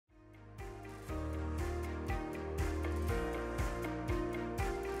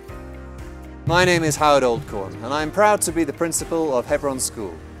My name is Howard Oldcorn and I'm proud to be the principal of Hebron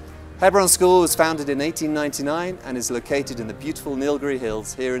School. Hebron School was founded in 1899 and is located in the beautiful Nilgiri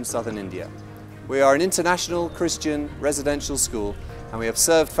Hills here in southern India. We are an international Christian residential school and we have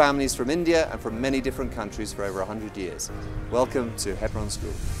served families from India and from many different countries for over 100 years. Welcome to Hebron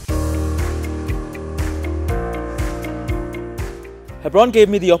School. Hebron gave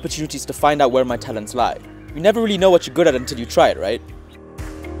me the opportunities to find out where my talents lie. You never really know what you're good at until you try it, right?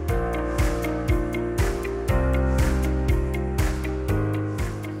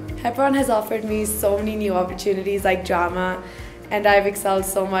 Hebron has offered me so many new opportunities like drama, and I've excelled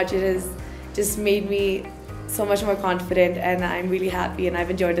so much. It has just made me so much more confident, and I'm really happy and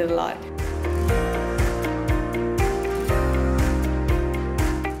I've enjoyed it a lot.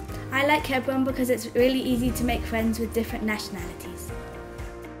 I like Hebron because it's really easy to make friends with different nationalities.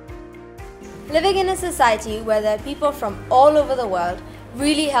 Living in a society where there are people from all over the world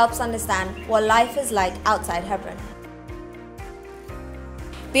really helps understand what life is like outside Hebron.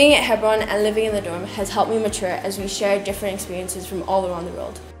 Being at Hebron and living in the dorm has helped me mature as we share different experiences from all around the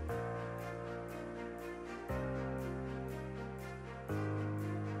world.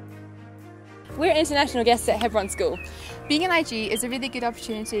 We're international guests at Hebron School. Being an IG is a really good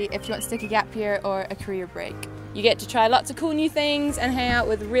opportunity if you want to take a gap year or a career break. You get to try lots of cool new things and hang out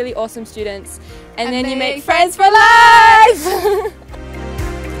with really awesome students, and then you make friends for life!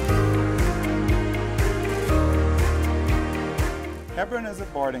 Hebron is a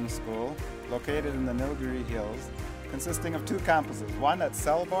boarding school located in the Nilgiri Hills, consisting of two campuses, one at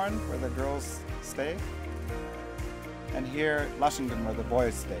Selborne, where the girls stay, and here Lushington, where the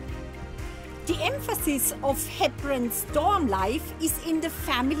boys stay. The emphasis of Hebron's dorm life is in the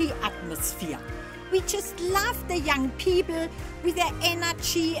family atmosphere. We just love the young people with their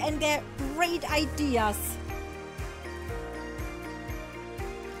energy and their great ideas.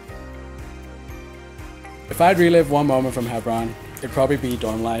 If I'd relive one moment from Hebron, it'd probably be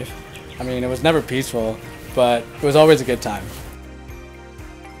dorm life. I mean, it was never peaceful, but it was always a good time.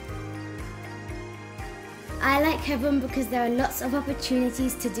 I like Hebron because there are lots of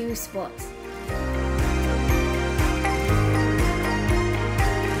opportunities to do sports.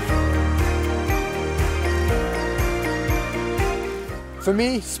 For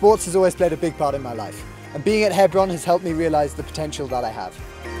me, sports has always played a big part in my life, and being at Hebron has helped me realise the potential that I have.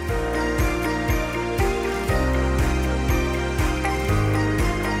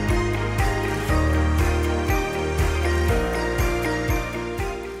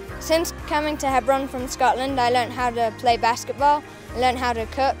 Since coming to Hebron from Scotland, I learned how to play basketball, I learned how to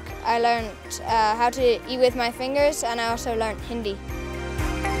cook, I learned how to eat with my fingers, and I also learned Hindi.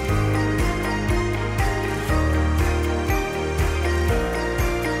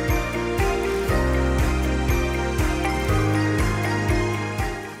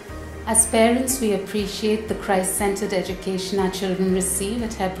 As parents, we appreciate the Christ-centered education our children receive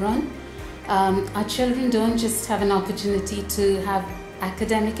at Hebron. Our children don't just have an opportunity to have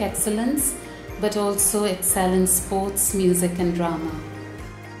academic excellence, but also excel in sports, music and drama.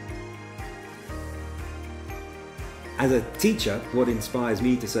 As a teacher, what inspires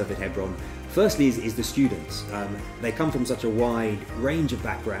me to serve at Hebron, firstly is the students. They come from such a wide range of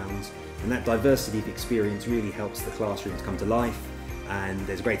backgrounds, and that diversity of experience really helps the classrooms come to life, and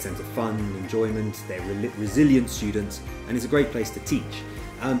there's a great sense of fun, enjoyment, they're resilient students, and it's a great place to teach.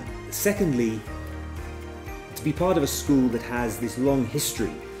 Secondly, to be part of a school that has this long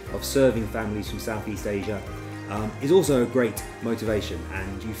history of serving families from Southeast Asia is also a great motivation,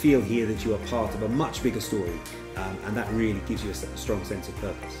 and you feel here that you are part of a much bigger story, and that really gives you a strong sense of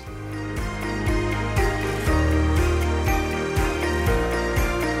purpose.